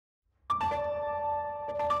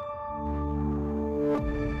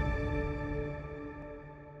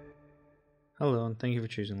Hello, and thank you for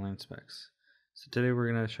choosing Line Specs. So today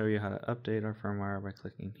we're going to show you how to update our firmware by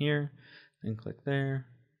clicking here, then click there,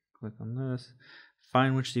 click on this,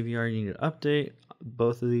 find which DVR you need to update.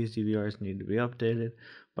 Both of these DVRs need to be updated,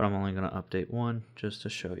 but I'm only going to update one just to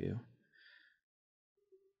show you.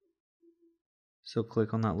 So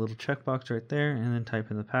click on that little checkbox right there and then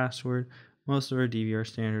type in the password. Most of our DVR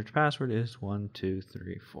standard password is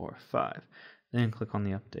 12345. Then click on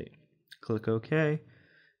the update. Click OK.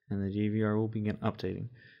 And the DVR will begin updating.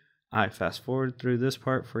 I fast forward through this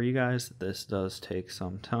part for you guys. This does take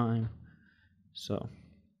some time, so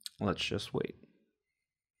let's just wait.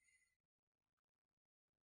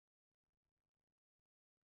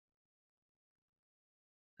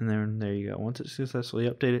 And then there you go. Once it's successfully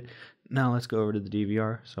updated, now let's go over to the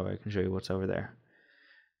DVR so I can show you what's over there.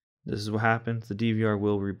 This is what happens. The DVR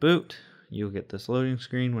will reboot. You'll get this loading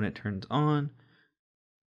screen when it turns on.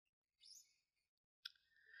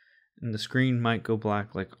 And the screen might go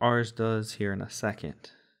black like ours does here in a second.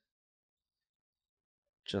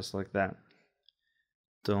 Just like that.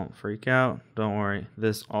 Don't freak out. Don't worry.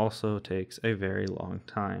 This also takes a very long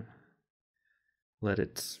time. Let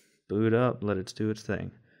it boot up. Let it do its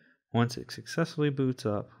thing. Once it successfully boots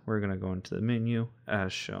up, we're going to go into the menu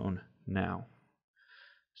as shown now.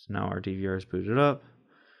 So now our DVR is booted up.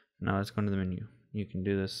 Now let's go into the menu. You can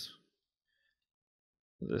do this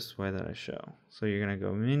way that I show. So you're going to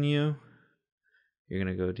go menu, you're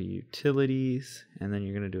going to go to utilities, and then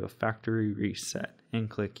you're going to do a factory reset and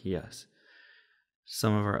click yes.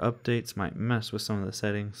 Some of our updates might mess with some of the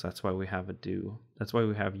settings. That's why we have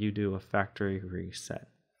you do a factory reset.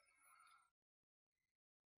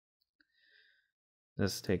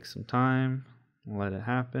 This takes some time. Let it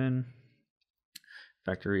happen.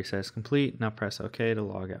 Factory reset is complete. Now press OK to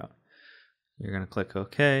log out. You're going to click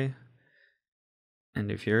OK. And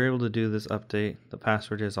if you're able to do this update, the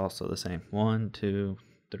password is also the same. 1, 2,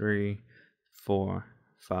 3, 4,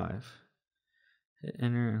 5. Hit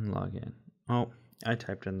enter and log in. Oh, I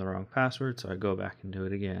typed in the wrong password, so I go back and do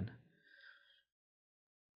it again.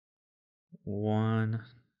 1,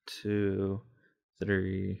 2,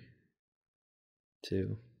 3,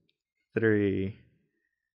 2, 3,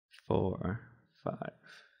 4, 5,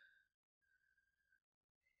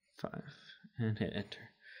 5, and hit enter.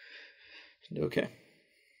 Okay,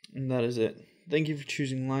 and that is it. Thank you for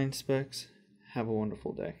choosing Line Specs. Have a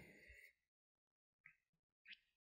wonderful day.